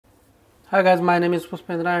Hi guys, my name is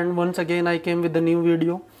Pushpendra and once again I came with a new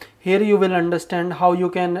video. Here you will understand how you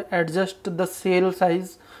can adjust the cell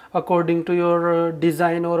size according to your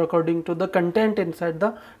design or according to the content inside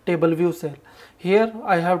the table view cell. Here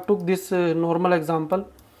I have took this normal example,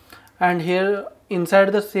 and here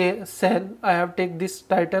inside the cell I have take this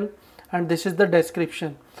title, and this is the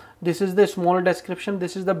description. This is the small description,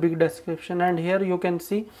 this is the big description, and here you can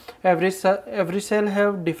see every cell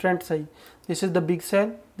have different size. This is the big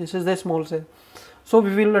cell, this is the small cell. So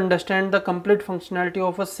we will understand the complete functionality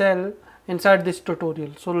of a cell inside this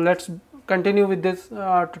tutorial. So let's continue with this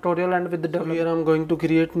tutorial and with the development. Here I am going to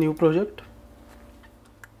create new project.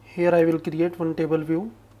 Here I will create one table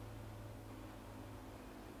view.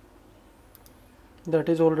 That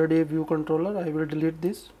is already a view controller. I will delete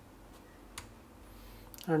this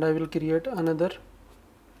and I will create another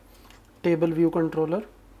table view controller.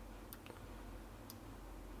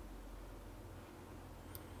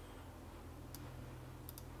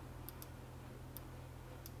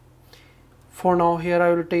 For now, here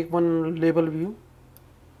I will take one label view,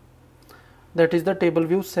 that is the table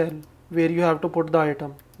view cell where you have to put the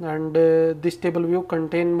item, and this table view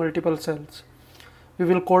contain multiple cells. We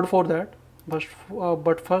will code for that,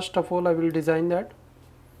 but first of all I will design that.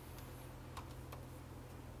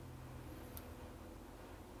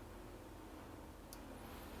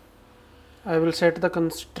 I will set the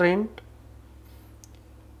constraint.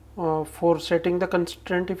 For setting the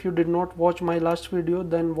constraint, if you did not watch my last video,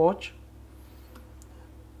 then watch.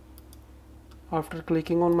 After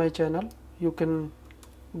clicking on my channel, you can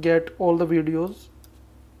get all the videos.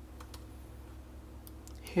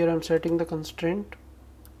 Here I am setting the constraint.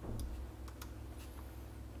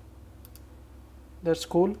 That's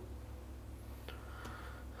cool.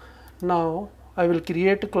 Now I will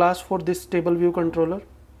create a class for this table view controller.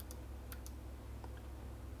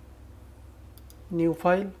 New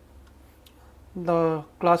file. The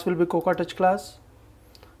class will be CocoaTouch class,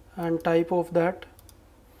 and type of that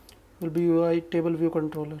will be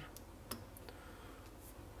UITableViewController.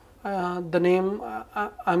 The name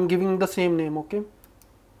I'm giving the same name, okay.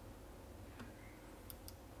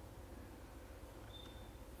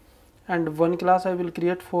 And one class I will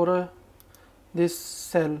create for this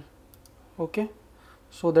cell, okay,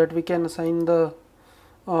 so that we can assign the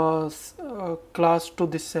class to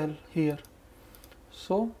this cell here.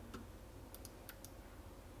 So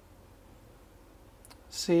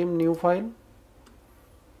same new file,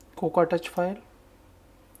 CocoaTouch file,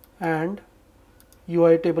 and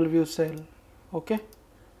UITableViewCell, okay.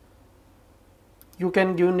 You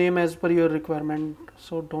can give name as per your requirement,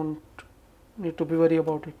 so don't need to be worried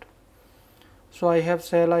about it. So I have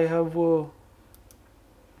cell, I have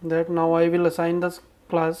that. Now I will assign this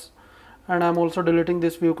class, and I am also deleting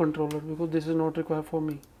this view controller because this is not required for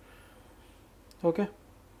me, okay.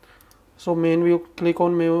 So main view, click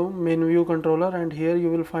on main view controller, and here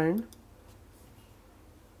you will find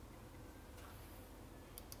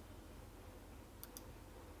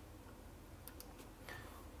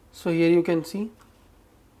so here you can see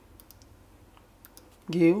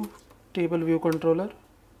give table view controller,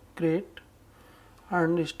 create,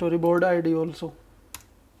 and storyboard ID also.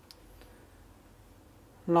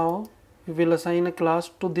 Now we will assign a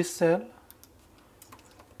class to this cell,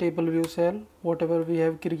 table view cell, whatever we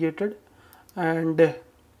have created, and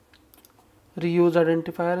reuse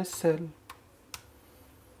identifier is cell.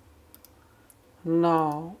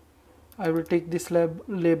 Now I will take this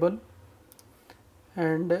label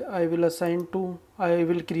and I will assign to, I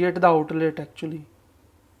will create the outlet actually.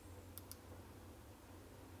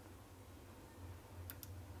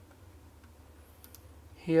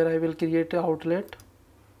 Here I will create an outlet.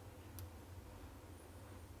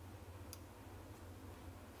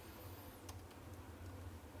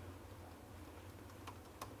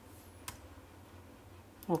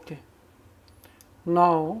 Okay.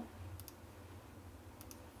 Now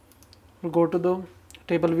we'll go to the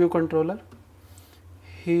table view controller.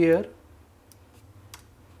 Here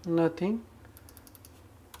nothing,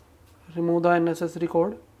 remove the unnecessary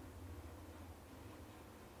code.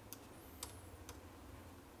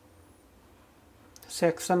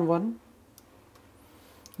 Section 1,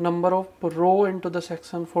 number of row into the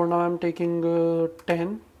section. For now I am taking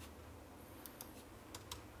 10,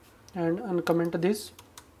 and uncomment this.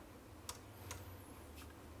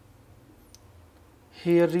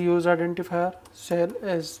 Here reuse identifier cell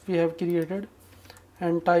as we have created,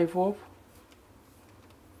 and type of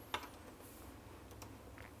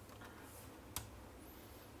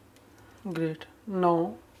great.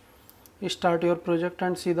 Now start your project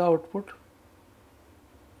and see the output.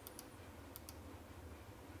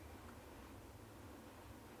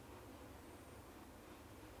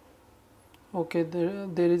 Okay,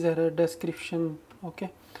 there is a description.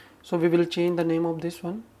 Okay, so we will change the name of this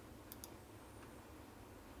one.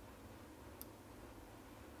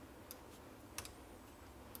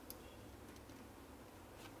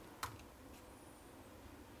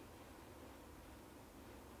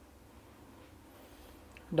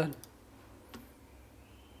 Done.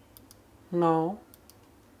 Now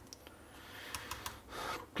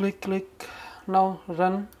click, now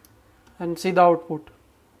run and see the output.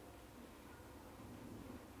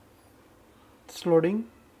 It's loading.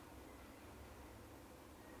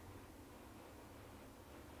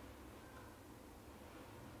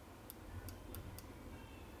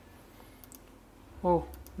 Oh,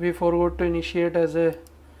 we forgot to initiate as a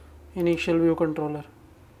initial view controller.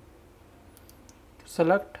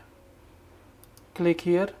 Select, click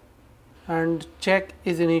here and check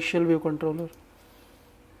is initial view controller.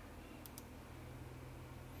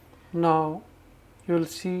 Now you will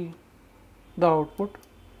see the output,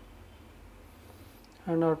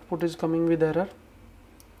 and output is coming with error.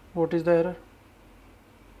 What is the error?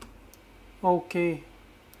 Okay,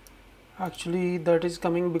 actually that is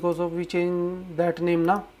coming because of we change that name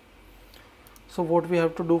now. So what we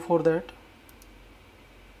have to do for that,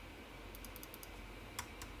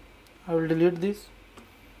 I will delete this.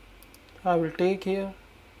 I will take here,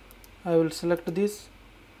 I will select this,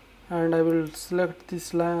 and I will select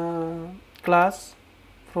this class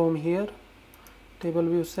from here,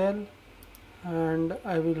 TableViewCell, and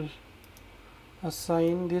I will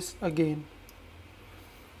assign this again,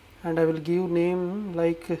 and I will give name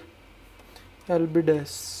like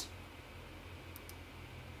LBDes.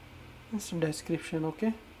 It's description.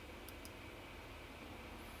 Okay,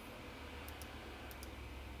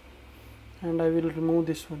 and I will remove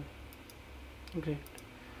this one. Great.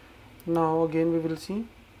 Now again we will see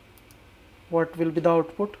what will be the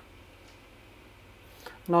output.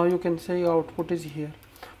 Now you can say output is here,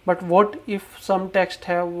 but what if some text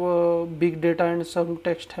have big data and some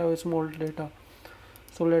text have small data?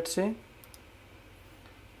 So let's say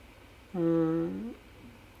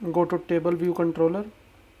go to table view controller.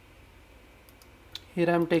 Here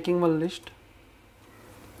I am taking one list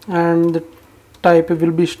and the type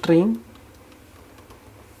will be string.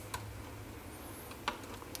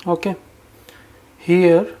 Okay,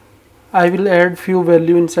 here I will add few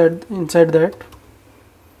value inside that.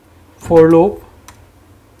 For loop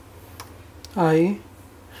I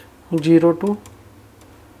 0 to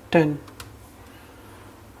 10,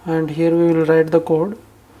 and here we will write the code.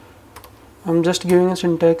 I'm just giving a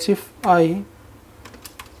syntax. If I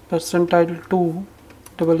 %2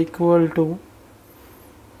 double equal to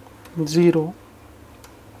 0,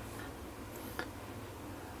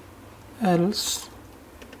 else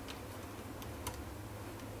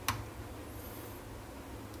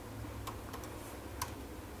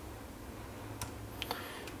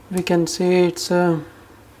we can say it's a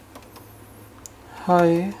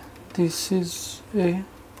hi, this is a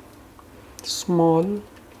small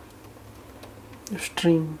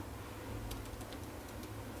string,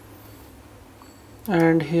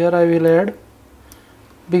 and here I will add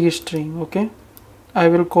big string. Okay, I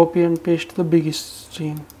will copy and paste the big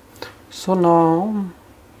string. So now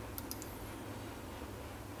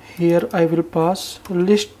here I will pass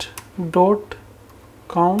list dot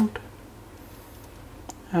count,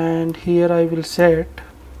 and here I will set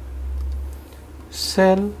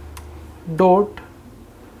cell dot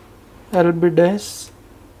lbdes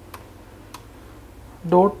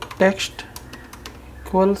dot text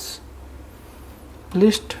equals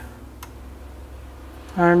list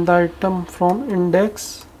and the item from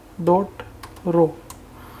index dot row.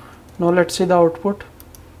 Now let's see the output.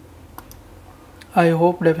 I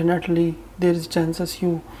hope definitely there is chances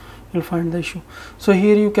you will find the issue. So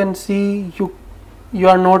here you can see you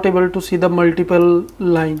are not able to see the multiple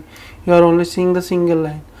line, you are only seeing the single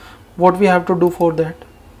line. What we have to do for that,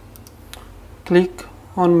 click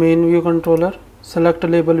on main view controller, select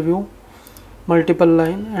label view, multiple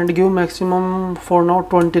line, and give maximum for now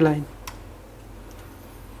 20 line.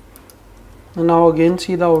 And now again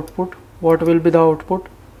see the output. What will be the output?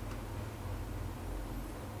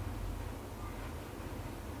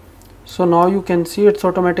 So now you can see it's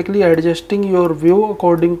automatically adjusting your view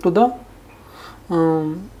according to the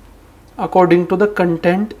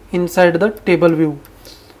content inside the table view.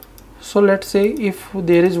 So let's say if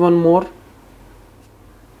there is one more,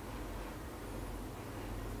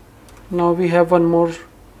 now we have one more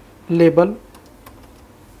label,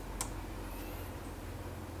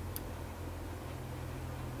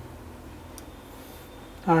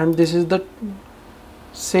 and this is the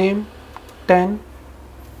same 10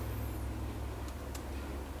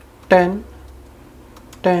 10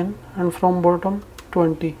 10 and from bottom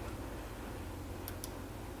 20.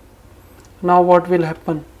 Now what will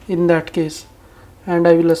happen in that case? And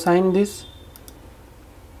I will assign this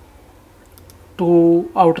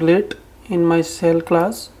to outlet in my cell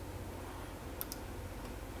class,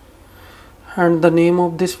 and the name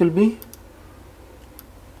of this will be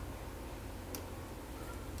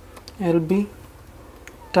LB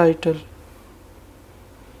title.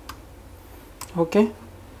 Okay,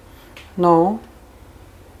 now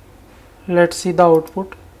let's see the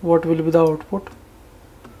output. What will be the output?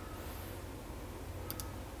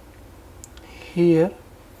 Here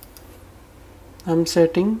I'm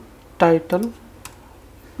setting title,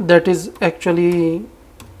 that is actually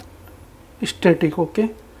static.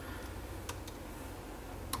 Okay,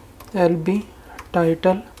 LB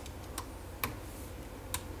title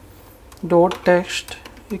dot text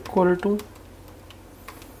equal to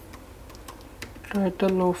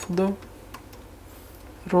title of the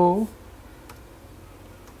row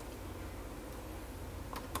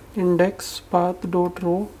index path dot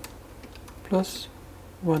row plus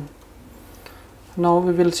 1. Now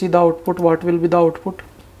we will see the output. What will be the output?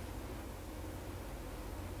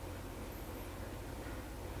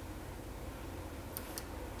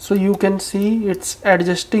 So you can see it's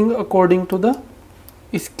adjusting according to the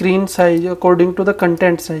screen size, according to the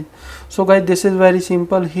content size. So guys, this is very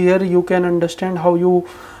simple. Here you can understand how you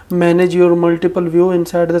manage your multiple view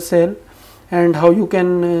inside the cell, and how you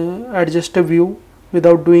can adjust a view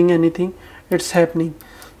without doing anything. It's happening.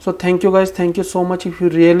 So thank you guys, thank you so much. If you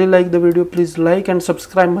really like the video, please like and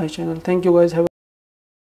subscribe my channel. Thank you guys. Have